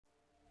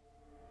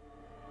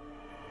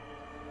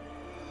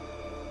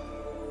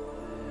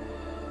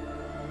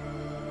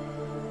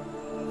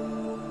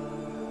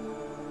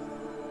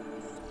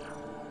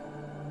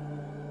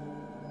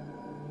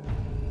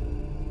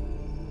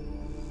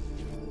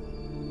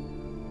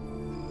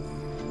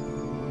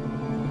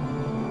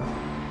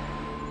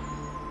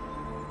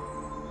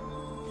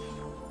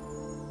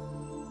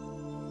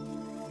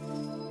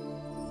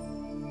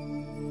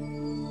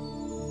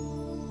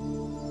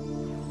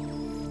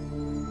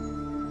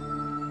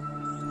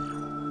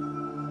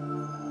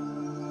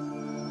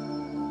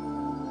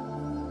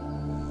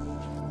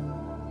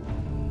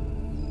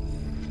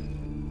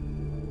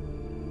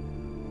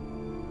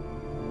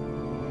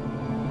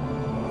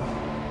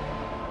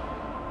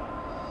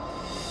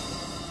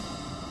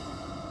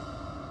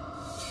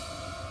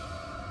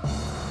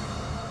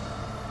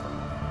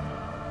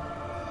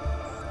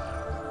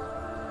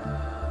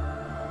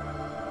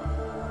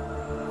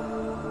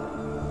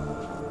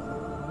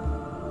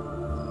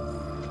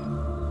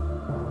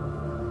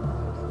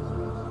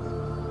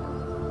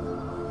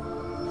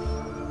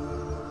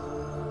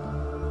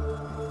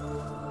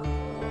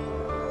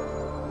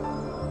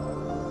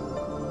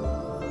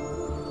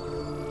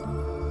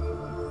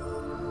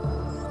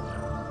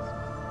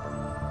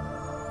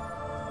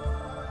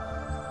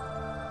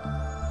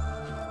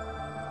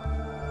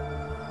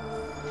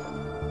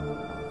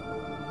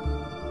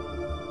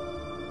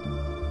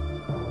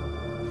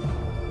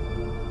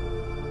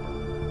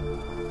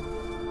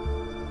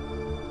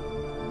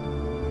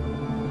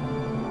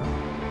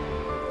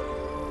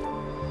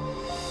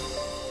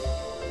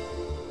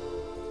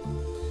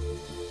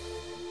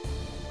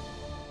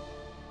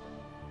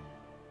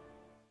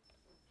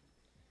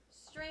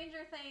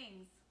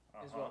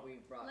is what we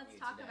brought Let's you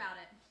talk today. about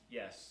it.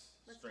 Yes,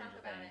 Let's Stranger talk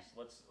about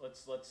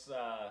Things.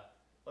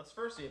 Let's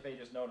first see if they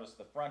just noticed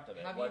the front of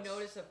it. Have you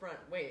noticed the front?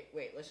 Wait.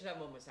 Let's just have a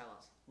moment of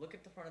silence. Look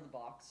at the front of the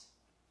box.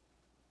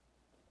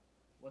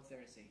 What's there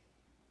to see?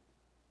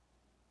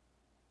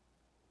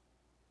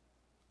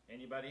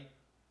 Anybody?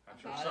 I'm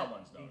sure Got it?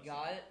 someone's noticed. You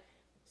got it.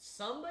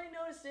 Somebody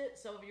noticed it.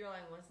 Some of you are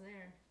like, "What's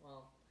there?"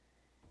 Well,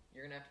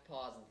 you're gonna have to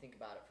pause and think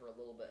about it for a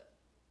little bit.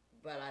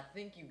 But I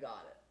think you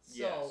got it. So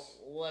Yes.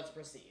 let's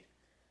proceed.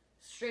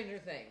 Stranger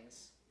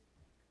Things.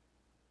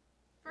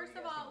 First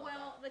What of do you guys all, think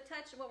well, about the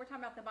touch, what we're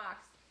talking about, the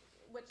box,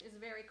 which is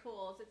very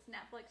cool, is it's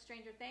Netflix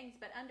Stranger Things,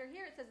 but under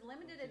here it says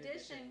limited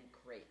edition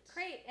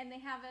crate, and they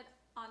have it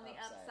on the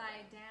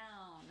upside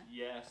down.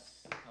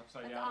 Yes,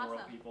 upside That's down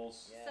world awesome.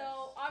 peoples. Yes.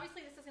 So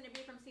obviously this is going to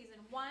be from season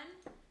 1,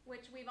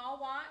 which we've all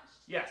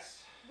watched.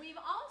 Yes, We've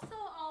also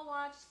all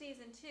watched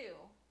season 2.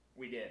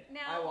 we did. I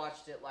Now,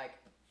 watched it like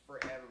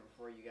forever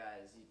before you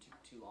guys. You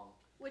took too long.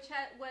 which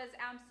was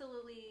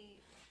absolutely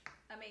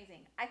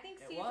amazing. I think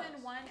It season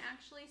was. 1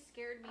 actually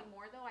scared me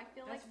more, though. I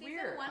feel That's like season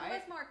weird. 1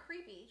 was more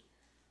creepy.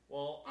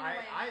 Well, In a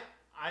way.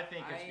 I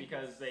think it's I-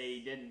 because they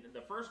didn't.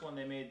 The first one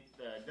they made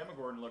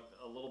Demogorgon look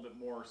a little bit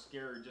more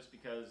scared just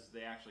because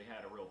they actually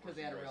had a real person Because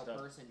they had a real dressed up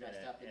person dressed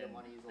in it, up. They didn't and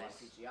want to use a lot of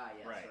they- CGI.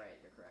 Yes, right. right.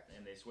 You're correct.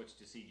 And they switched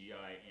to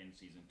CGI in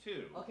season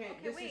 2. Okay, Okay,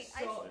 this wait, is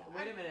so. I-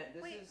 wait a minute.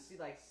 This wait. is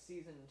like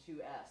season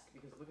 2-esque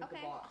because look at the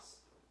Okay. box.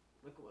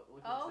 Look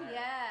what's Oh, there.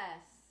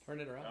 yes. Turn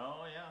it around.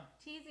 Oh yeah,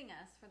 Teasing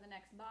us for the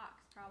next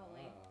box,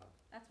 probably. Ah.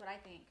 That's what I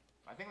think.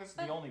 I think this is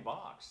But- the only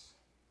box.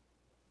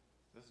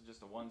 This is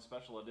just a one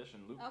special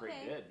edition Loot Crate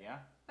Okay. did, yeah.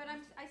 But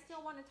I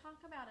still want to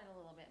talk about it a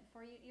little bit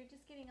before you're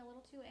just getting a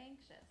little too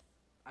anxious.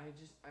 I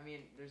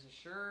mean, there's a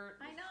shirt.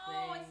 I this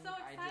know, it's thing, so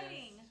I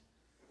exciting. just-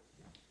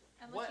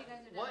 Unless What you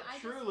guys are done. what I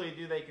just- truly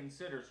do they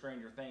consider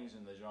Stranger Things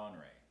in the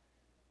genre?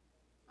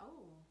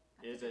 Oh.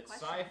 that's Is a it good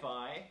question.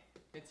 sci-fi?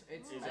 It's.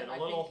 Is I- it a I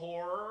little think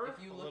horror?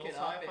 if you a look little it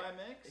up, sci-fi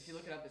mix? If you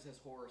look it up, it says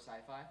horror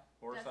sci-fi.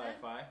 Or Does it?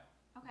 sci-fi.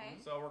 Okay.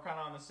 So we're kind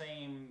of on the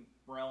same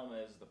realm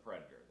as the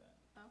Predator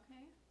then.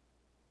 Okay.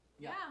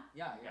 Yeah,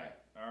 Yeah. you're Okay.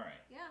 right. All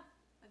right. Yeah.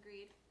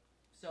 Agreed.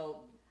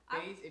 So,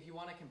 I'm- if you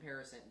want a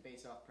comparison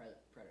based off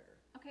Predator,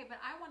 Okay, but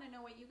I want to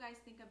know what you guys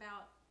think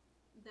about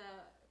the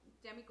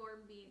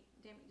Demogorgon being.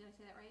 Did I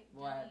say that right?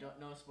 well, Demi-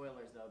 no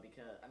spoilers though,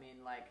 because I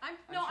mean, like, I'm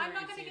sure not you've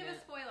going to seen give a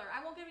it. spoiler.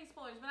 I won't give any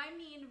spoilers, but I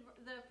mean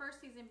the first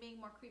season being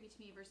more creepy to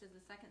me versus the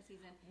second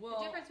season. Well-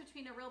 the difference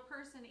between a real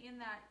person in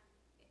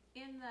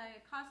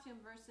the costume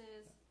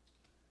versus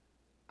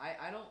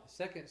I don't. The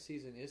second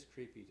season is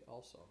creepy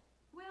also.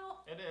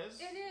 well, It is.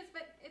 it is,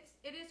 but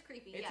it is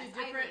creepy. It's yes, a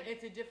different. I agree.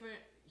 It's a different.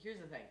 Here's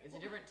the thing. It's a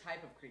different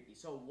type of creepy.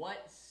 So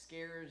what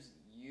scares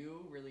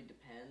you really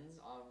depends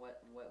on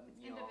what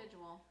you know.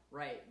 Individual.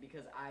 Right,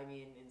 because I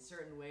mean, in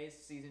certain ways,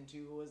 season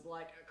 2 was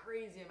like a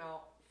crazy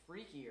amount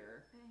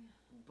freakier,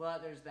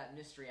 but there's that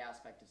mystery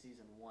aspect of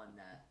season 1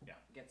 that Yeah.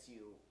 gets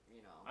you,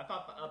 you know. I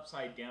thought the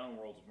Upside Down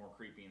world was more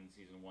creepy in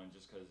season 1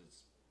 just because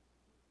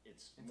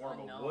it's more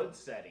unknown. of a wood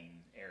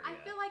setting area. I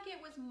feel like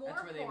it was more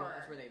That's where they horror. went.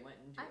 That's where they went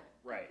into I, it.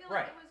 Right, I feel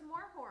right. like it was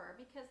more horror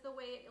because the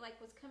way it like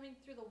was coming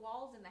through the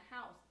walls in the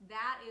house.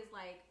 That is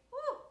like,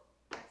 whoo,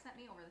 that sent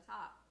me over the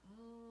top.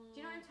 Do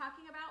you know what I'm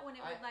talking about? When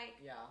it would like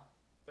Yeah.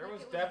 there like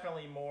was it was-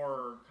 definitely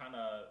more kind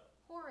of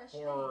horror-ish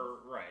horror,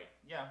 right?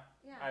 Yeah,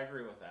 Yeah. I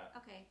agree with that.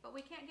 Okay, but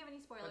we can't give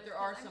any spoilers. But there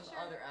are 'cause I'm some sure-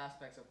 other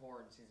aspects of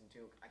horror in season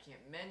 2. I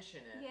can't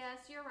mention it.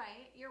 Yes, you're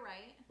right. You're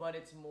right. But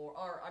it's more,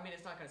 or I mean,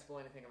 it's not going to spoil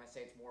anything if I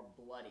say it's more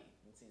bloody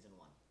than season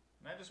 1.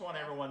 And I just want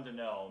everyone to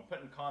know, and put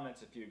in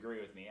comments if you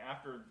agree with me,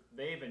 after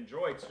they've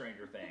enjoyed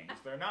Stranger Things,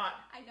 they're not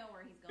I know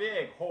where he's going.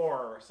 big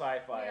horror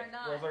sci-fi. They are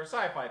not. Well, they're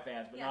sci-fi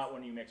fans, but Yes. not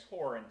when you mix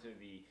horror into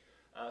the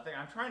thing.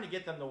 I'm trying to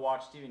get them to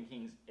watch Stephen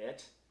King's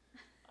It.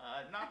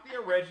 Not the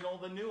original,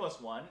 the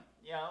newest one.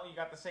 You know, you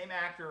got the same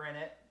actor in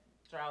it,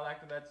 child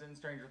actor that's in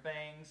Stranger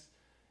Things,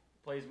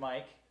 plays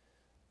Mike,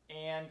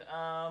 and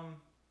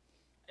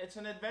it's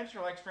an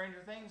adventure like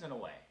Stranger Things in a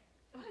way.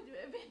 Want to do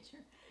an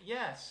adventure?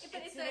 Yes.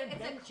 But It's it's an a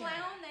adventure.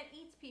 clown that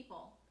eats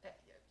people.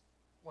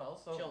 Well,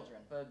 so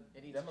Children. The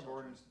It eats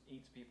Demogorgon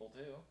eats people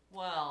too.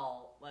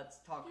 Well, let's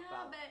talk Yeah,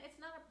 about. but it's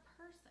not a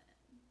person,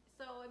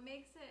 so it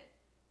makes it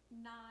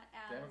not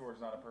as. Demogorgon's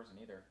not a person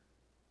either.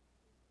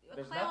 A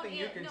There's clown nothing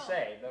you is- can no.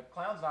 say. The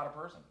clown's not a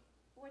person.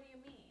 What do you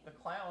mean? The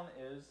clown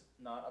is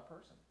not a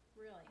person.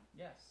 Really?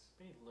 Yes.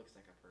 But he looks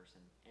like a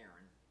person,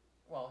 Aaron.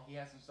 Well, he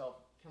has himself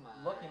Come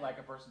on. looking like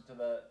a person to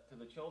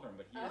the children,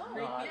 but he is Oh,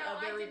 creepy. not no,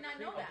 I very did not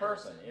know creepy a that.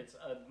 person. It's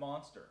a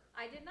monster,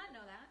 I did not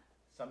know that.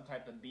 some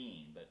type of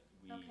being. But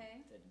we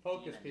Okay. It's a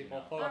Focus, demon. people.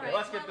 know. Focus. Okay,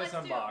 let's get this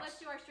let's unboxed.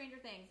 do our Stranger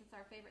Things. It's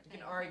our favorite We thing.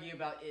 can argue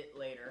about it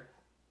later.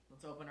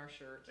 Let's open our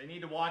shirt. They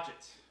need to watch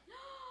it.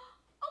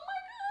 Oh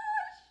my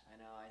gosh! I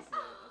know, I see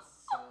it. That's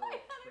so Oh my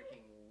God.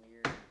 freaking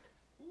weird.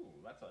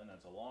 Ooh, that's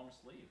a long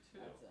sleeve too.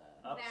 That's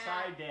a.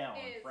 Upside That down.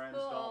 is Friends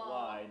cool. don't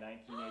lie.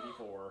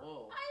 1984.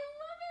 Whoa. I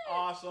love it.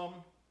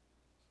 Awesome.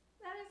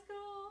 That is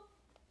cool.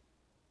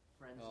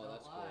 Friends Oh, don't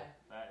that's lie. cool.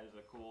 That is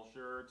a cool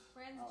shirt.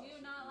 Friends Oh, do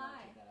shit, not you wanna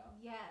lie. take that out?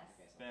 Yes.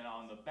 Okay, so- Then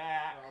on the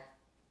back Well,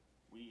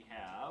 we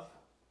have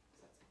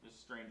Just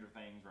Stranger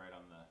Things right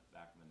on the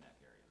back of the neck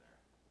area there.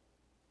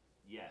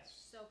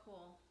 Yes. So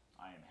cool.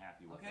 I am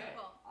happy with Okay. that.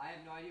 Cool. I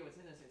have no idea what's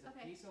in this. It's a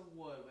Okay. piece of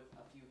wood with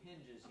a few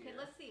hinges Okay, here.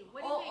 let's see.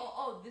 What do you think?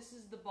 Oh, this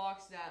is the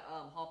box that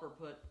Hopper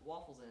put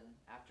waffles in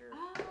after.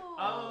 Oh,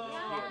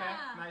 yeah.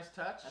 okay. Nice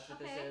touch. That's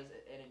what Okay. this is,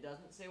 and it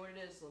doesn't say what it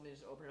is, so let me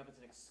just open it up. It's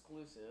an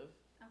exclusive.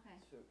 Okay.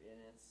 So,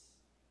 and it's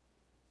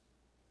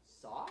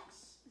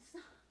socks?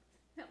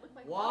 That look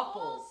like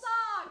Waffles.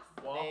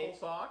 socks. Waffle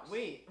socks?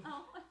 Wait.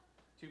 Oh.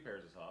 2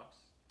 pairs of socks.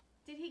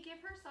 Did he give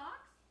her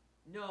socks?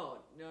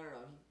 No.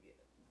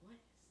 What is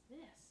this?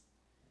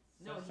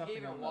 No, Says he something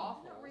gave her on the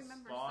waffles. I don't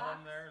remember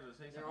Bottom socks. there, does it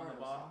say There something are on the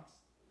no bottom? socks.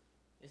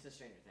 It's a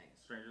Stranger Things.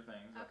 Stranger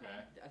Things, Okay.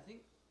 okay. I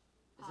think.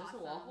 Is this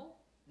a Awesome.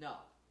 waffle? No.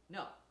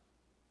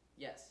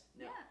 Yes.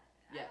 No. Yeah.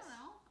 Yes. I don't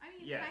know. I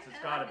mean, Yes, kinda,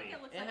 it's gotta I think be.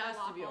 It, looks It like has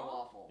a to be a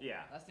waffle.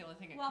 Yeah. That's the only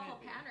thing it Waffle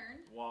could be. pattern.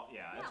 Yeah,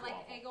 Yeah, it's like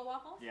waffle. Eggo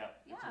waffles. Yep,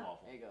 it's a Yeah.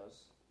 waffle. Eggos.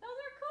 Those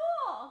are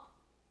cool.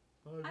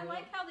 I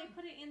like how they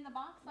put it in the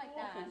box like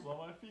that. Waffles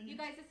on my feet. You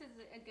guys, this is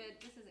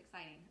This is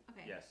exciting.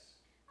 Okay. Yes.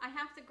 I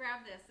have to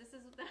grab this. This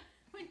is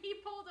when he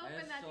pulled open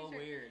That is that so t-shirt.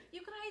 weird.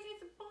 You guys,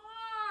 it's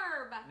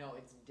Barb. No,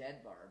 it's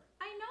dead Barb.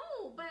 I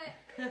know, but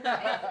it's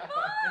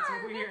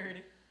Barb.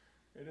 weird.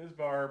 It is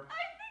Barb.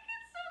 I think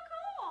it's so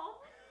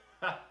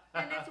cool.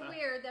 And it's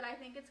weird that I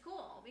think it's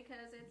cool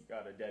because it's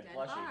Got a dead dead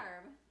plushie.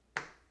 Barb.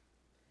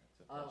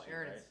 It's a Oh, plushie,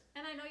 Aaron, right? it's,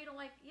 And I know you don't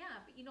like,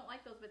 but you don't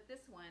like those, but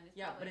this one is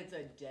yeah, but probably... it's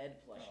a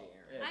dead plushie, Oh,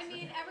 Aaron. yeah. I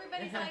mean,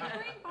 everybody's like,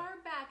 bring Barb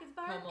back. Is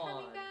Barb Come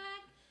coming on.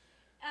 back?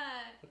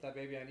 Put that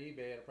baby on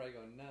eBay, it'll probably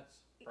go nuts.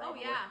 Oh,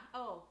 Probably. yeah.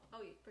 Oh,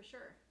 for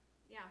sure.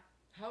 Yeah.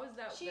 How is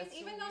that? She's That's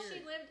even so though weird. she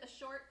lived a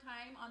short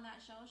time on that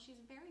show,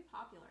 she's very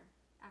popular,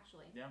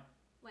 actually. Yeah.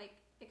 Like,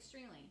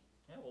 extremely.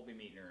 Yeah, we'll be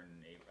meeting her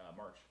in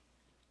March.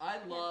 I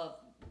love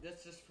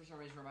this. Just for some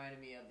reason reminded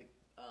me of the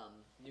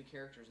new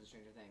characters in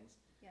Stranger Things.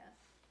 Yes.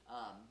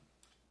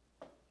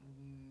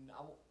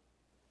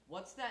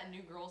 What's that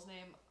new girl's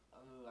name? I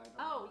don't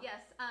Oh, know.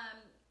 yes.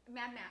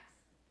 Mad Max.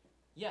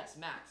 Yes,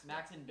 Max.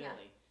 Max and Yeah.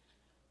 Billy.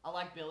 I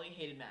like Billy.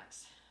 Hated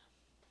Max.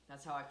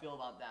 That's how I feel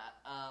about that.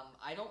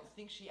 I don't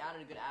think she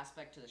added a good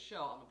aspect to the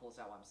show. I'm gonna pull this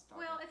out while I'm talking.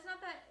 Well, it's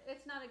not that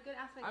it's not a good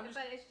aspect, I'm just-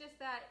 but it's just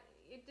that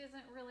it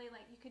doesn't really,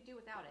 like, you could do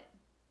without it.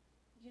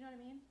 Do you know what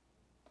I mean?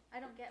 I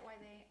don't get why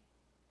they,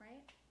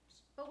 right?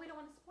 But we don't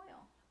want to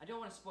spoil. I don't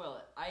want to spoil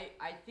it.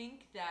 I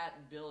think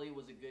that Billy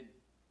was a good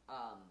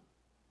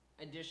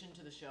addition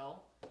to the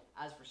show.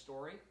 As for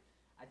story,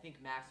 I think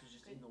Max was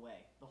just in the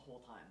way the whole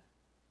time.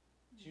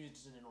 She was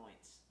just an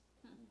annoyance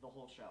the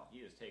whole show. He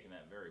is taking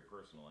that very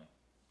personally.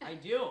 I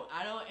do.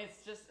 I don't.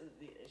 It's just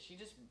she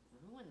just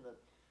ruined the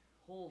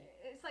whole.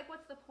 It's like,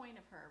 what's the point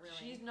of her, really?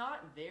 She's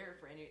not there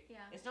for any. Yeah.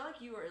 It's not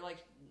like you were like.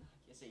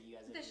 I say you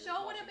guys. The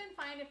show would have been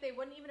fine if they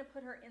wouldn't even have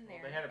put her in there.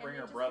 Well, they had to and bring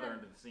they her just brother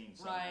had- into the scene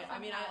somehow. Right. I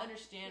mean, I Somehow.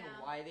 understand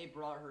Yeah. why they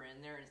brought her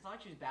in there, and it's not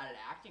like she was bad at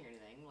acting or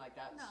anything. Like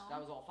that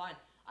was all fine.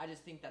 I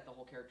just think that the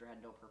whole character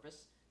had no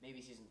purpose.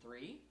 Maybe season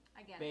 3.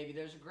 I get it. Maybe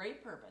there's a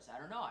great purpose. I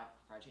don't know. I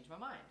probably changed my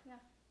mind. Yeah.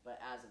 But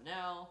as of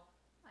now,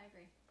 I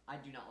agree. I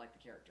do not like the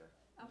character.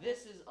 Okay.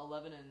 This is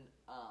 11 and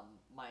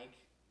Mike.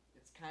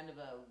 It's kind of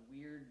a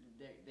weird.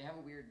 They have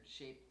a weird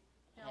shape.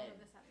 And I'll Head. move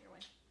this out of your way.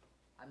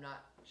 I'm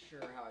not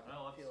sure how I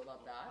Well, feel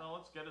about that. Well,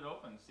 let's get it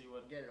open and see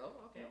what Get it over.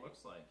 Okay. it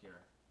looks like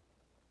here.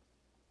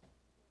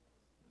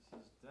 This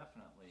is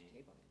definitely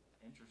Tape on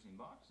it. interesting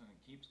box, and it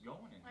keeps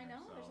going in I here.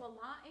 know, so. there's a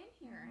lot in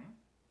here. Mhm.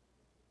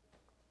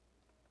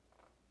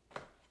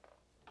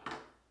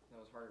 That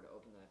was harder to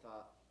open than I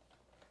thought.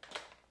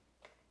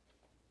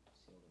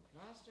 Sealed in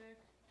plastic.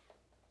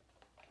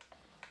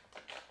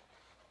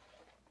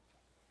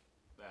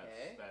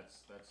 Okay.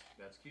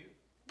 That's cute.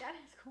 That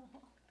is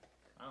cool.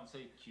 I don't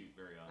say cute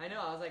very often. I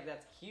know. I was like,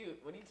 "That's cute."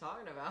 What are you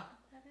talking about?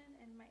 11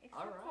 and my except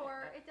All right. for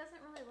it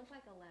doesn't really look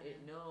like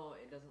 11. No,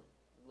 it doesn't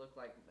look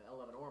like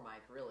 11 or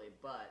Mike really,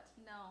 but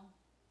No.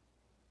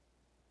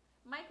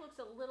 Mike looks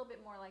a little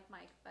bit more like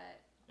Mike,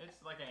 but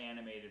It's like an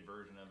animated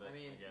version of it. I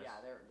mean, guess. yeah,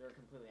 they're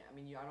completely. I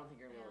mean, I don't think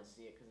you're gonna be able to Yeah.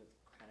 see it because it's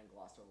kind of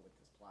glossed over with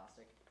this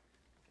plastic.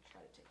 I could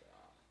try to take it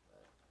off,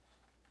 but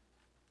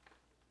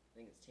I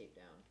think it's taped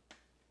down.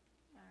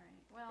 all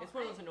right. Well, It's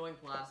one of those annoying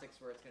plastics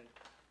where it's gonna.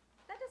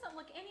 that doesn't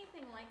look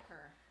anything like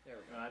her. There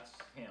we go. No, that's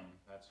him.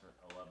 That's her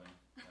 11.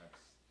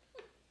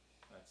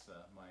 That's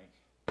Mike.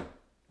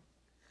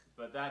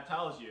 But that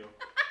tells you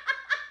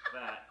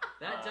that.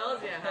 That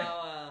tells you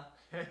how.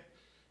 You're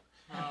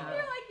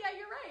like, yeah,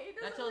 you're right. It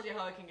That doesn't tells look you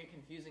how it can get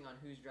confusing on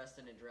who's dressed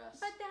in a dress.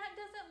 But that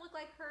doesn't look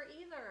like her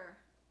either.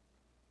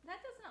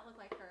 That does not look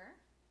like her.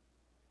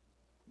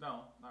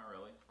 No, not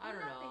really. I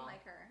don't Nothing know.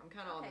 like her. I'm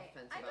kind of on the Okay,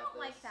 fence I about don't this.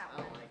 like that I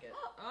don't one. like it.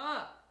 Oh.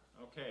 Ah!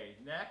 Okay,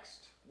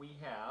 next we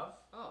have.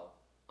 Oh,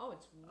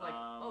 it's like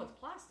it's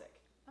plastic.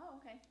 Oh,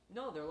 okay.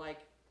 No,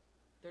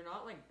 they're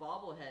not like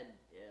bobblehead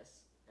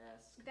esque.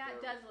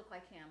 That does look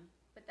like him,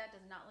 but that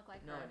does not look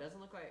like No, her. it doesn't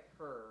look like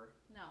her.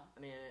 No. I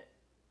mean,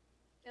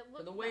 It for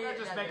looks the way like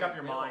Just that make they're up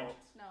your mind.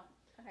 built- No.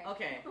 Okay.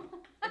 Okay,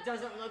 it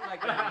doesn't look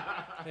like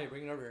that. Hey,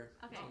 bring it over here.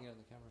 Okay. So you can get it on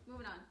the camera.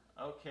 Moving on.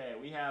 Okay,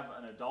 we have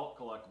an adult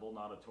collectible,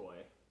 not a toy.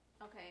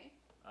 Okay.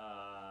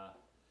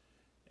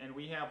 And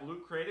we have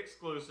Loot Crate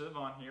exclusive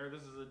on here.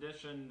 This is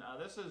edition.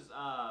 This is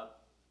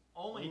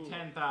only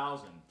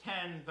 10,000.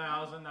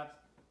 10,000. That's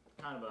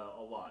kind of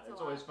a lot. That's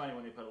it's a always lot. funny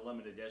when they put a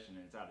limited edition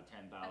and it's out of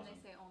 10,000. And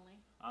they say only.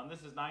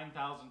 This is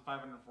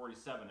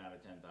 9,547 out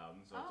of 10,000,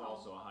 so it's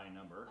also a high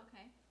number.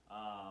 Okay.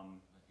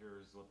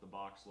 Here's what the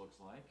box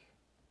looks like.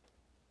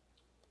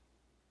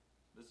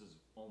 This is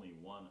only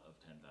one of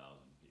 10,000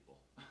 people.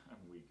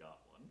 We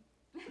got one.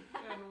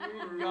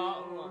 And we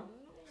got one.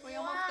 We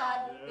almost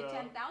got the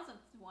 10,000th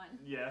one.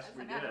 Yes, as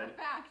we a matter did. of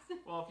fact.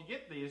 Well, if you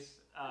get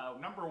these,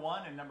 number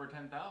 1 and number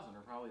 10,000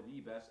 are probably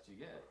the best you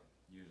get,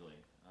 usually.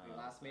 We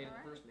last made and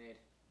Alright. first made.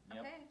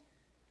 Yep. Okay.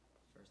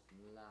 First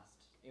and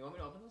last. You want me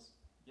to open this?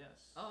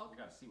 Yes. Oh, We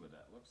gotta see what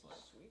that looks like.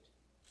 Sweet.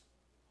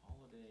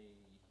 Holiday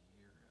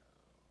Hero.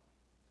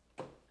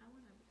 I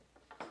want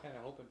to. Kind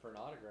of hoping for an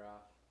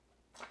autograph.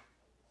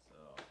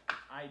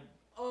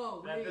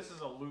 So, this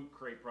is a Loot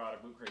Crate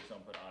product. Loot Crates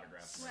don't put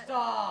autographs in. What?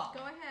 Stop!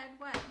 Go ahead.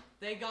 What?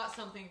 They got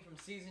something from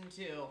season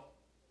 2. Did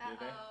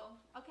they?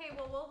 Uh-oh. Okay,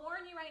 well, we'll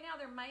warn you right now.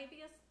 There might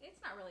be it's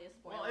not really a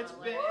spoiler. Well, it's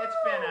alert.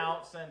 been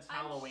out since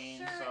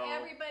Halloween, I'm sure so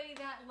everybody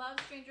that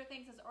loves Stranger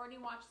Things has already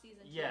watched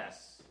season 2.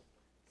 yes.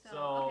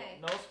 So, okay.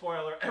 No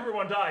spoiler.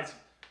 Everyone dies.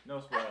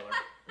 No spoiler.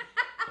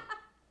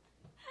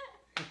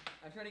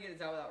 I'm trying to get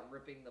this out without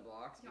ripping the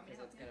box You want me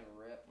because to it's help kind of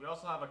a rip. We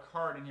also have a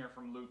card in here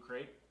from Loot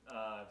Crate.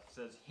 It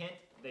says, hint,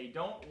 they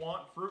don't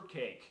want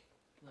fruitcake.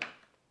 Look,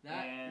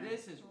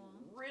 this is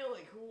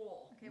really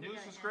cool. Okay, we New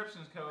gotta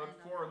subscriptions add code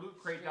mine for on.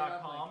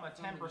 lootcrate.com, like a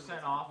somebody 10%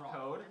 needs off a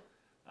problem.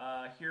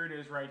 code. Here it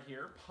is right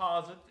here.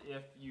 Pause it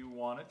if you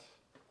want it.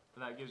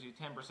 That gives you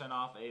 10%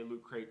 off a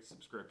Loot Crate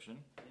subscription.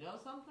 You know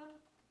something?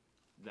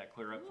 Did that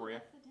clear up Ooh, for you?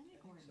 That's the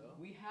Demogorgon. So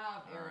we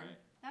have Aaron. Alright.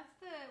 That's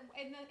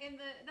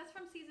that's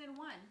from season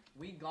 1.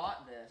 We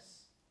got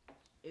this.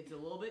 It's a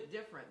little bit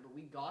different, but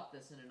we got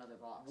this in another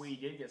box. We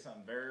did get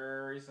something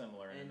very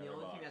similar in and the another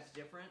only box. thing that's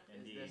different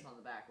Indeed. is this on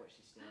the back, what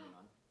she's standing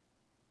on.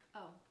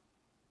 Oh,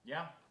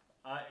 Yeah.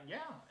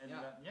 And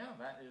Yeah.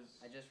 that is...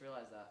 I just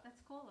realized that. that's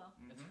cool though.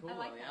 Mhm. It's cool,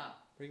 I like though, that.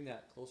 yeah. Bring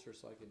that closer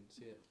so I can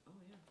see it. Oh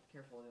yeah.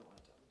 Careful, I don't want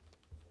it to.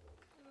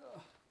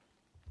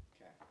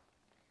 Okay.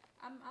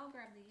 I'll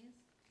grab these.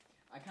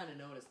 I kind of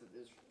noticed that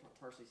this was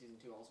partially season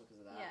 2 also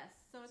because of that. Yes,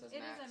 so It says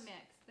it is a Max.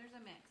 mix. There's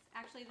a mix.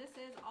 Actually, this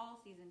is all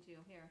season 2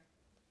 here.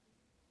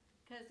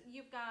 Because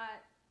you've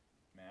got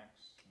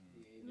Max.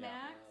 The AV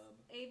Max, Club.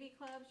 AV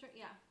Club,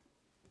 yeah.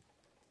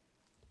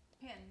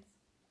 Pins.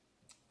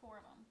 4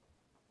 of them.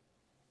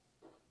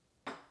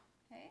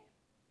 Okay.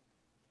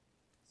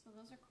 So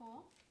those are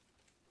cool.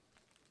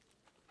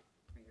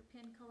 For your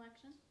pin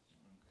collection.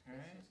 Okay.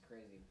 This is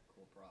crazy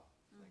cool prop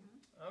thing.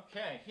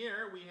 Okay,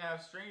 here we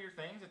have Stranger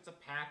Things. It's a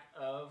pack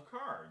of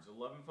cards.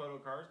 11 photo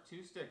cards,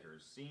 2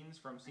 stickers. Scenes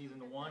from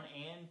season 1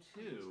 and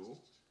 2.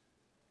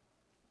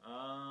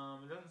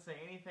 It doesn't say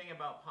anything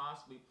about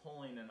possibly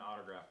pulling an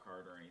autograph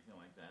card or anything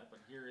like that, but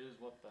here is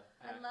what the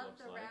I pack love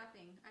looks the like.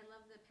 wrapping. I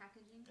love the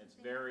packaging. It's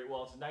thing. very,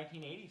 well, it's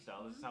 1980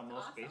 style. This is how Mhm,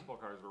 most awesome. baseball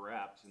cards were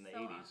wrapped in the so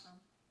 80s. Awesome.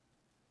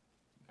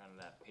 Kind of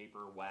that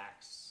paper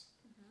wax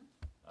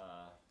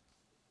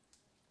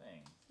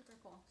thing. Super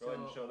cool. Go ahead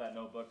and So, show that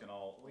notebook and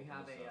I'll We open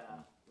have this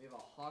up. we have a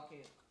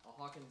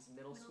Hawkins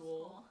Middle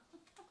School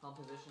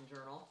composition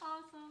journal.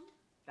 Awesome.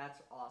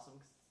 That's awesome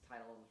because it's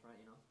title on the front,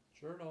 you know.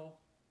 Journal.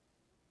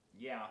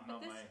 Yeah, But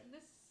not this, my,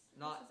 this,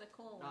 Not- this is a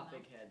cool Not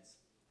one. Big Head's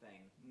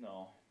thing.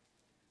 no.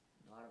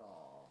 Not at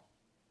all.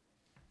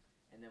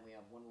 And then we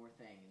have one more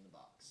thing in the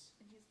box.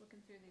 And he's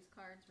looking through these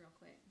cards real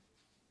quick.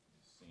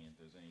 Seeing if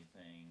there's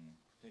anything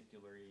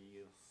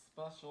particularly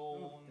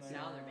special in The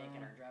there. sound they're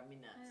making are driving me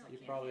nuts. I I don't- You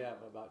can't probably handle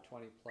have about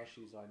 20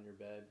 plushies on your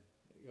bed.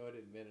 Go ahead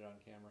and admit it on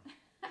camera.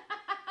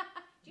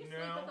 Do you No,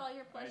 sleep with all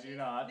your I plushies? do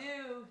not.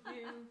 No.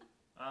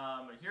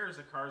 Here's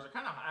the cards. They're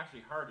kind of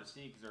actually hard to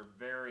see because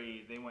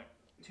they went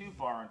too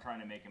far in trying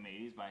to make them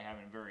 80s by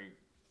having very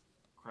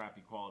crappy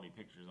quality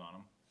pictures on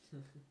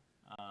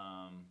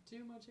them.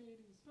 Too much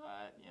 80s.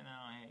 But, you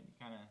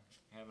kind of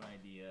have an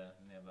idea.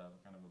 And they have a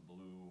kind of a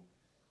blue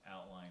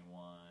outline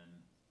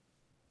one.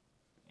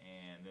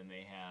 And then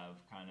they have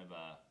kind of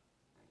a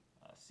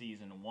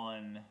season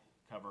 1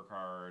 cover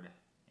card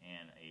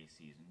and a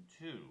season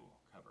 2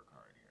 cover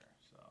card here.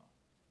 So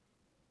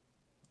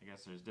I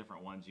guess there's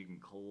different ones you can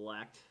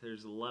collect.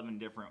 There's 11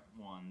 different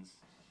ones,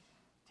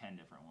 10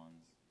 different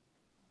ones.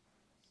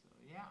 So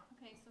yeah.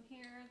 Okay, so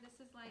here, this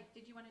is like,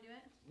 did you want to do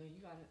it? No, you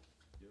got it.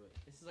 Do it.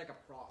 This is like a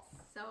prop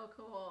So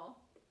cool.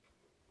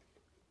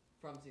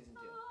 from season 2.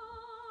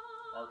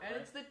 Art And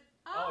print? it's the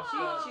Oh,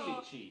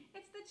 cheat sheet.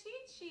 It's the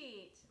cheat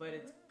sheet. but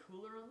it's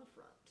cooler on the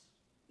front.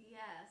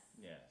 Yes.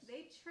 Yes.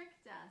 They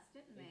tricked us,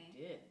 didn't They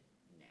they? did.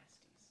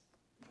 Nasties.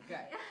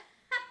 Okay.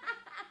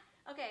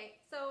 Okay,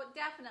 so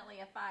definitely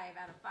a 5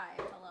 out of 5.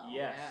 Hello.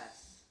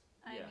 Yes.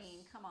 I Yes.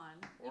 mean, come on.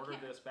 You Ordered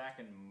can't- this back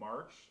in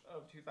March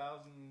of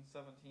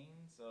 2017,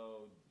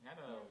 so had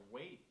to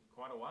wait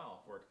quite a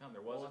while for it to come.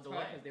 There was Well, a it's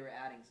delay. because they were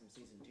adding some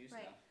season 2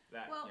 Right. stuff.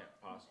 That, Well, yeah,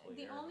 possibly.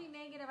 The there. only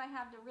negative I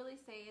have to really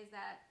say is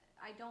that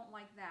I don't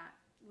like that.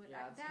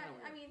 Yeah, it's kinda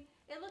weird. I mean,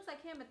 it looks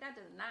like him, but that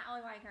does not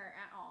look like her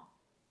at all.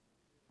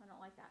 I don't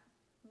like that.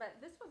 But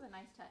this was a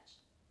nice touch.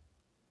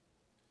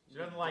 She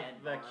doesn't like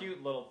the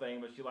cute little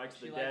thing, but she likes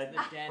the dead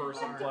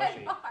person Barb.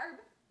 plushie. Barb.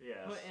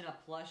 Yes. Put in a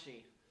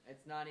plushie.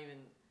 It's not even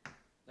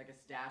like a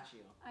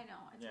statue. I know,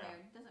 it's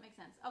weird. Doesn't make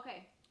sense.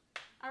 Okay.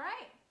 All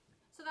right.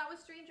 So that was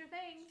Stranger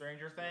Things.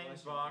 Stranger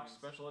Things box,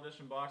 special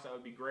edition box. That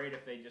would be great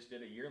if they just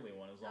did a yearly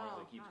one, as long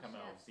as it keeps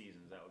coming out with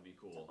seasons. That would be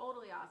cool.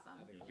 Totally awesome.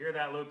 You hear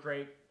that, Loot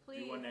Crate?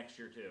 Please. Do one next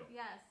year too.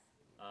 Yes.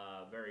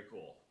 Very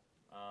cool.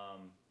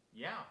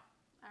 Yeah.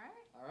 All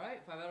right. All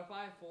right, 5 out of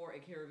 5 for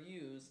AK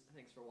Reviews.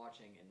 Thanks for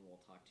watching, and we'll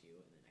talk to you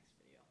in the next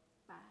video.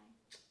 Bye.